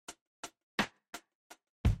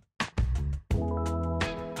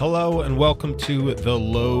Hello and welcome to The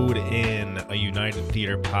Load In, a United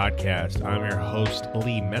Theater podcast. I'm your host,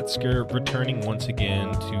 Lee Metzger, returning once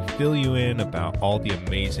again to fill you in about all the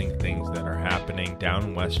amazing things that are happening down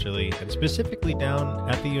in Westerly, and specifically down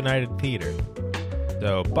at the United Theater.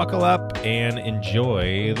 So buckle up and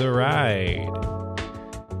enjoy the ride.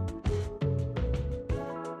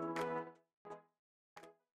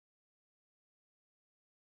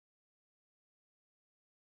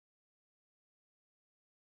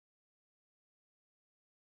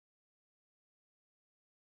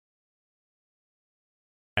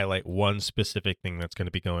 Highlight one specific thing that's going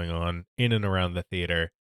to be going on in and around the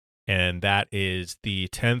theater, and that is the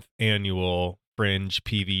 10th annual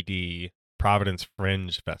FringePVD Providence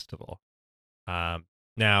Fringe Festival.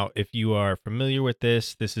 Now, if you are familiar with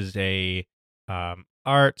this is a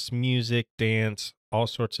arts, music, dance, all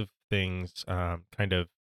sorts of things, kind of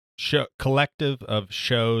collective of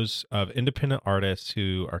shows of independent artists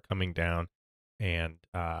who are coming down and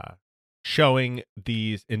showing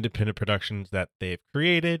these independent productions that they've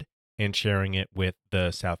created and sharing it with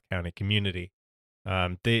the South County community.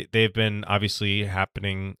 They've been obviously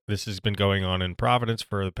happening. This has been going on in Providence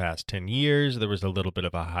for the past 10 years. There was a little bit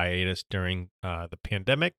of a hiatus during the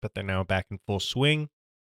pandemic, but they're now back in full swing.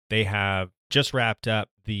 They have just wrapped up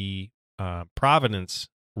the Providence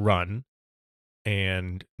run,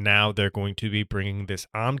 and now they're going to be bringing this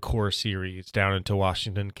encore series down into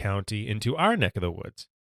Washington County, into our neck of the woods.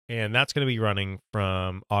 And that's going to be running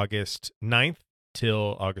from August 9th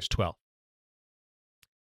till August 12th.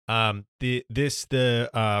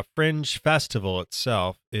 The Fringe Festival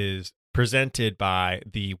itself is presented by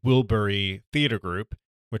the Wilbury Theater Group,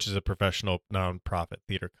 which is a professional nonprofit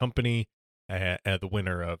theater company, the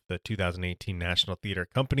winner of the 2018 National Theater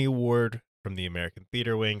Company Award from the American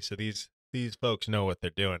Theater Wing. So these folks know what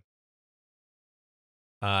they're doing.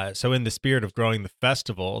 So in the spirit of growing the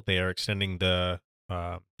festival, they are extending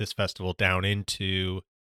this festival down into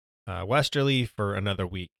Westerly for another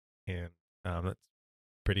week, and that's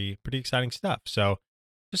pretty exciting stuff. So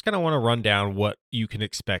just kind of want to run down what you can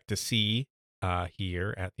expect to see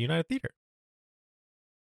here at the United Theater.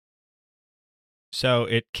 So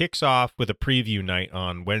it kicks off with a preview night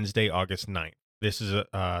on Wednesday, August 9th.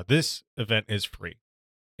 This event is free,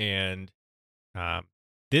 and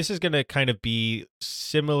this is going to kind of be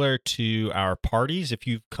similar to our parties. If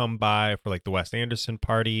you've come by for like the Wes Anderson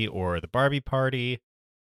party or the Barbie party,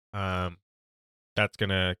 that's going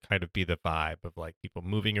to kind of be the vibe of like people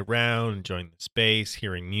moving around, enjoying the space,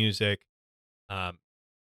 hearing music.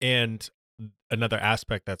 And another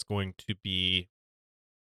aspect that's going to be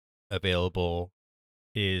available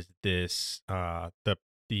is this,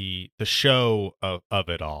 the show of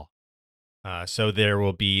it all. So there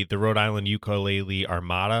will be the Rhode Island Ukulele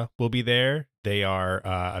Armada will be there. They are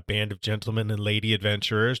a band of gentlemen and lady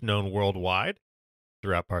adventurers known worldwide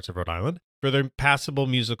throughout parts of Rhode Island for their passable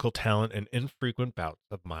musical talent and infrequent bouts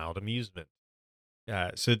of mild amusement.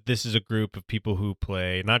 So this is a group of people who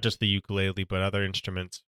play not just the ukulele, but other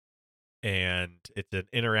instruments. And it's an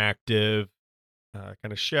interactive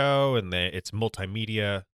kind of show, and it's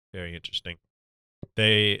multimedia. Very interesting.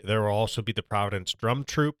 There will also be the Providence Drum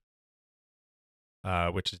Troupe,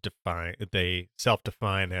 which is they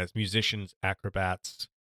self-define as musicians, acrobats,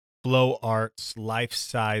 flow arts,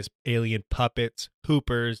 life-size alien puppets,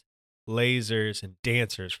 hoopers, lasers, and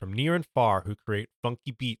dancers from near and far who create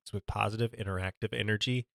funky beats with positive interactive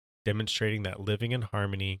energy, demonstrating that living in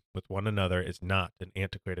harmony with one another is not an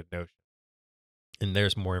antiquated notion. And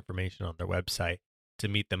there's more information on their website to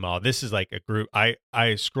meet them all. This is like a group. I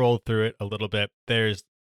scrolled through it a little bit. There's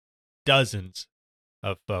dozens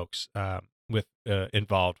of folks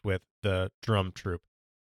involved with the drum troupe.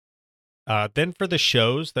 Then for the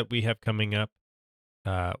shows that we have coming up,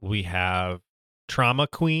 we have Trauma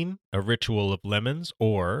Queen, A Ritual of Lemons,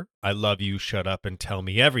 or I Love You, Shut Up and Tell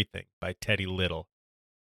Me Everything by Teddy Little.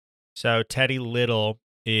 So Teddy Little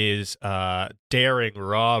is a daring,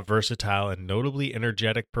 raw, versatile, and notably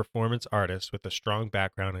energetic performance artist with a strong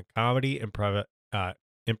background in comedy,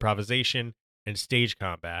 improvisation, and stage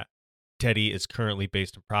combat. Teddy is currently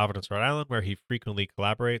based in Providence, Rhode Island, where he frequently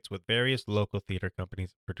collaborates with various local theater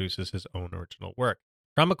companies and produces his own original work.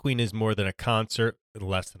 Trauma Queen is more than a concert,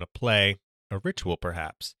 less than a play, a ritual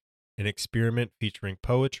perhaps, an experiment featuring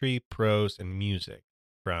poetry, prose, and music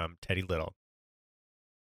from Teddy Little.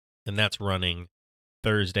 And that's running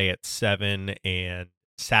Thursday at 7 and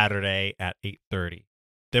Saturday at 8:30.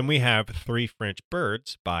 Then we have Three French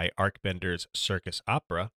Birds by Arcbender's Circus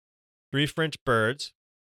Opera. Three French Birds,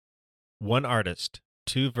 one artist,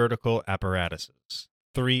 two vertical apparatuses,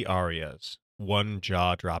 three arias, one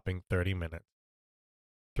jaw-dropping 30 minutes.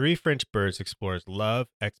 Three French Birds explores love,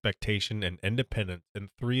 expectation, and independence in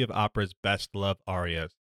three of opera's best love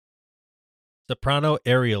arias. Soprano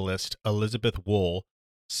aerialist Elizabeth Wool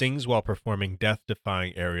sings while performing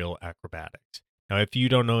death-defying aerial acrobatics. Now, if you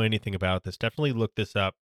don't know anything about this, definitely look this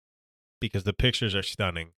up because the pictures are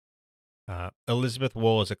stunning. Elizabeth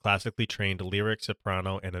Wool is a classically trained lyric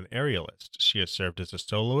soprano and an aerialist. She has served as a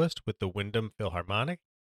soloist with the Wyndham Philharmonic,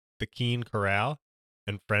 the Keene Chorale,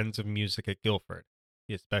 and Friends of Music at Guildford.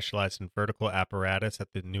 She has specialized in vertical apparatus at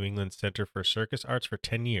the New England Center for Circus Arts for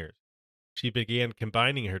 10 years. She began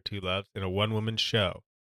combining her two loves in a one-woman show,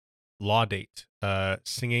 Laudate,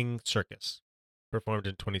 Singing Circus, performed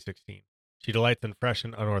in 2016. She delights in fresh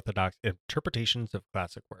and unorthodox interpretations of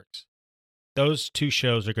classic works. Those two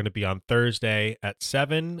shows are going to be on Thursday at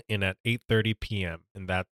 7 and at 8:30 p.m., and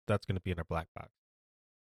that's going to be in our black box.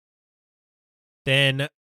 Then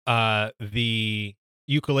the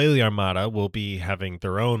Ukulele Armada will be having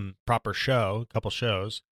their own proper show, a couple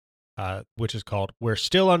shows, which is called We're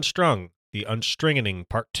Still Unstrung, The Unstringing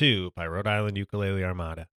Part 2 by Rhode Island Ukulele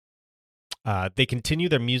Armada. They continue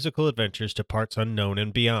their musical adventures to parts unknown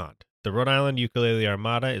and beyond. The Rhode Island Ukulele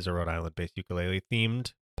Armada is a Rhode Island-based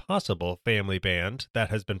ukulele-themed possible family band that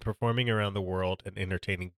has been performing around the world and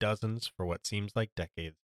entertaining dozens for what seems like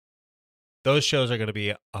decades. Those shows are going to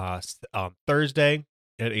be on Thursday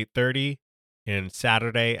at 8:30 and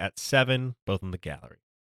Saturday at 7, both in the gallery.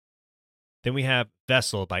 Then we have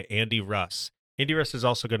Vessel by Andy Russ. Andy Russ is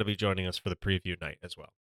also going to be joining us for the preview night as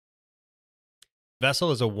well.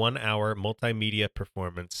 Vessel is a 1-hour multimedia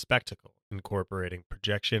performance spectacle incorporating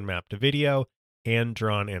projection mapped video,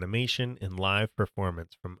 hand-drawn animation, and live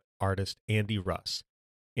performance from artist Andy Russ.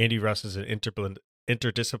 Andy Russ is an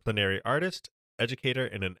interdisciplinary artist, educator,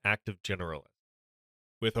 and an active generalist.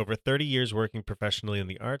 With over 30 years working professionally in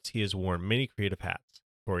the arts, he has worn many creative hats: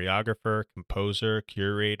 choreographer, composer,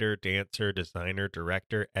 curator, dancer, designer,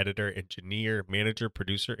 director, editor, engineer, manager,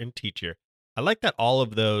 producer, and teacher. I like that all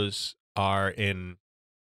of those are in,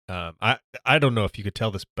 I don't know if you could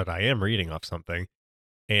tell this, but I am reading off something.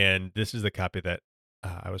 And this is the copy that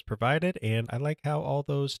I was provided, and I like how all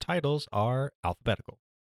those titles are alphabetical.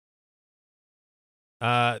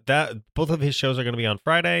 That both of his shows are going to be on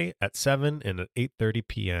Friday at 7 and at 8:30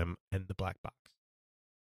 p.m. in the black box.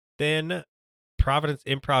 Then Providence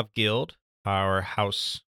Improv Guild, our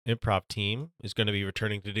house improv team, is going to be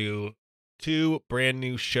returning to do 2 brand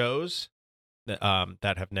new shows that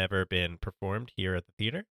have never been performed here at the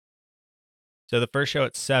theater. So the first show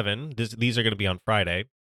at 7, these are going to be on Friday.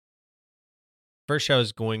 First show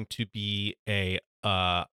is going to be it's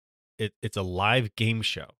a live game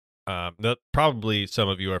show that probably some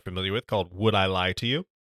of you are familiar with, called Would I Lie to You?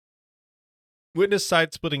 Witness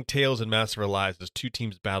side-splitting tales and massive lies as 2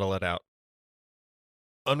 teams battle it out.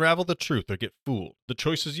 Unravel the truth or get fooled. The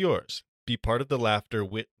choice is yours. Be part of the laughter,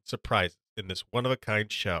 wit, and surprises in this one-of-a-kind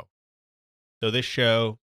show. So this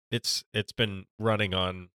show, it's been running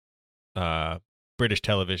on British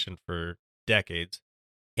television for decades,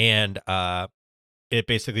 and it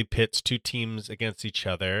basically pits 2 teams against each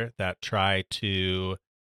other that try to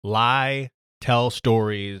lie, tell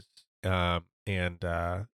stories, and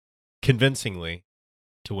convincingly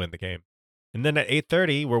to win the game. And then at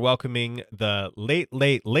 8:30, we're welcoming the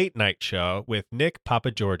Late Night Show with Nick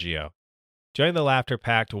Papagiorgio. Join the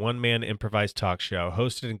laughter-packed one-man improvised talk show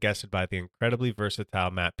hosted and guested by the incredibly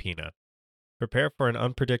versatile Matt Pina. Prepare for an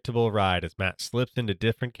unpredictable ride as Matt slips into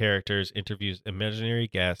different characters, interviews imaginary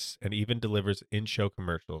guests, and even delivers in-show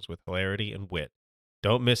commercials with hilarity and wit.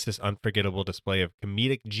 Don't miss this unforgettable display of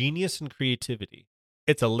comedic genius and creativity.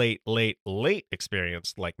 It's a late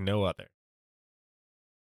experience like no other.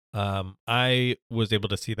 I was able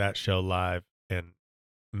to see that show live, and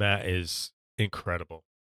Matt is incredible.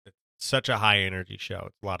 It's such a high-energy show.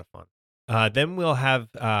 It's a lot of fun. Then we'll have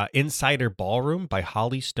Insider Ballroom by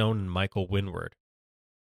Holly Stone and Michael Winward.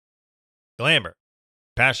 Glamour,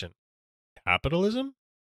 passion, capitalism?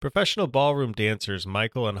 Professional ballroom dancers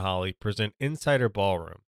Michael and Holly present Insider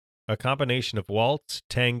Ballroom, a combination of waltz,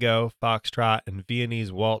 tango, foxtrot, and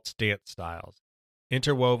Viennese waltz dance styles,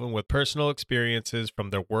 interwoven with personal experiences from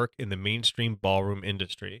their work in the mainstream ballroom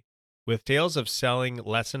industry. With tales of selling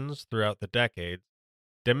lessons throughout the decades,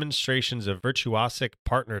 demonstrations of virtuosic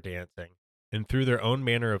partner dancing, and through their own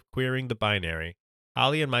manner of queering the binary,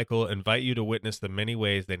 Holly and Michael invite you to witness the many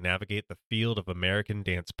ways they navigate the field of American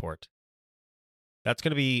danceport. That's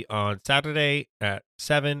going to be on Saturday at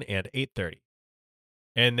 7 and 8:30.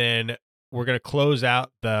 And then we're going to close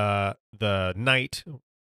out the night,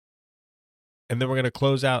 and then we're going to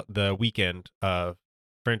close out the weekend of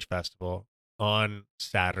Fringe Festival on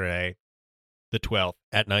Saturday, the 12th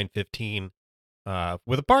at 9:15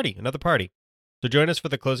 with a party, another party. So join us for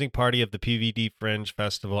the closing party of the PVD Fringe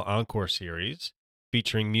Festival Encore Series,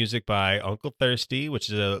 featuring music by Uncle Thirsty, which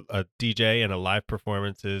is a DJ, and live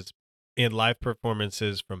performances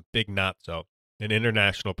from Big Notso, an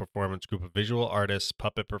international performance group of visual artists,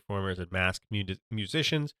 puppet performers, and masked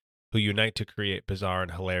musicians who unite to create bizarre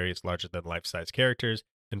and hilarious larger-than-life-size characters,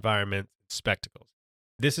 environments, and spectacles.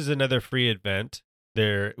 This is another free event.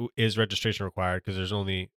 There is registration required because there's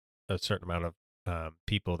only a certain amount of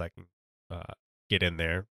people that can get in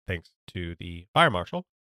there, thanks to the fire marshal.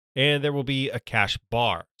 And there will be a cash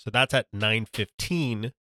bar. So that's at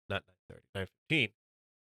 9:15, not 9:30, 9:15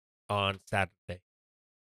 on Saturday.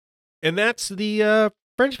 And that's the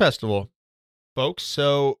Fringe Festival, folks.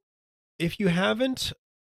 So if you haven't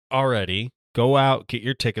already, go out, get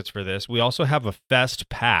your tickets for this. We also have a Fest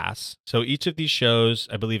Pass. So each of these shows,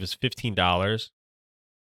 I believe, is $15.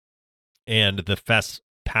 And the Fest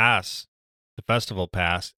Pass, the Festival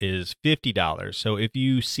Pass, is $50. So if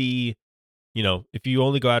you see, if you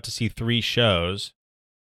only go out to see 3 shows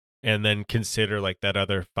and then consider like that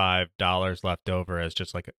other $5 left over as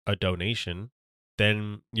just like a donation,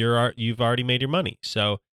 then you've already made your money.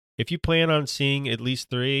 So if you plan on seeing at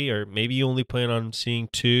least 3, or maybe you only plan on seeing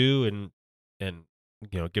 2 and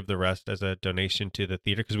give the rest as a donation to the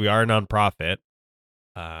theater, because we are a nonprofit.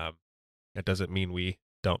 That doesn't mean we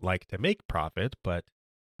don't like to make profit, but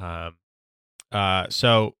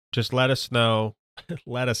so just let us know.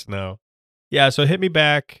 Let us know. Yeah, so hit me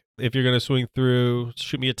back if you're going to swing through.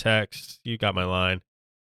 Shoot me a text. You got my line.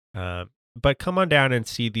 But come on down and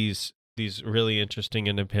see these really interesting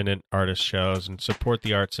independent artist shows and support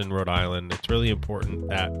the arts in Rhode Island. It's really important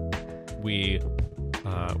that we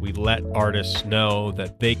let artists know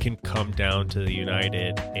that they can come down to the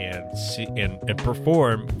United and see and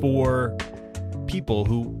perform for people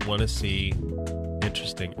who want to see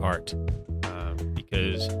interesting art,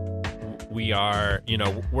 because we are,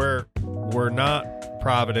 we're not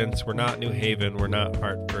Providence, we're not New Haven, we're not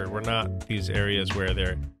Hartford, we're not these areas where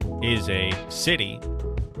there is a city.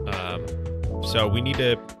 So we need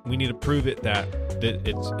to prove it that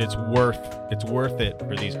it's worth it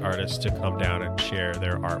for these artists to come down and share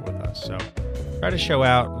their art with us. So try to show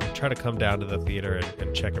out, and try to come down to the theater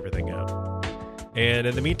and check everything out. And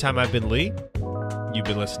in the meantime, I've been Lee. You've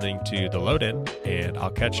been listening to The Load In, and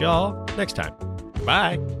I'll catch y'all next time.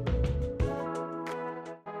 Bye.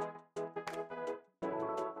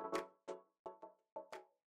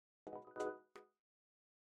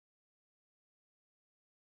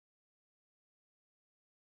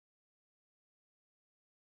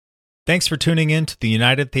 Thanks for tuning in to the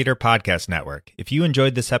United Theater Podcast Network. If you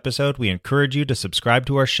enjoyed this episode, we encourage you to subscribe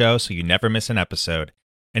to our show so you never miss an episode.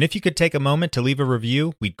 And if you could take a moment to leave a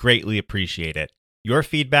review, we'd greatly appreciate it. Your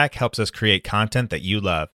feedback helps us create content that you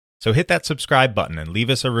love. So hit that subscribe button and leave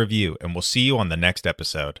us a review, and we'll see you on the next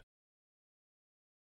episode.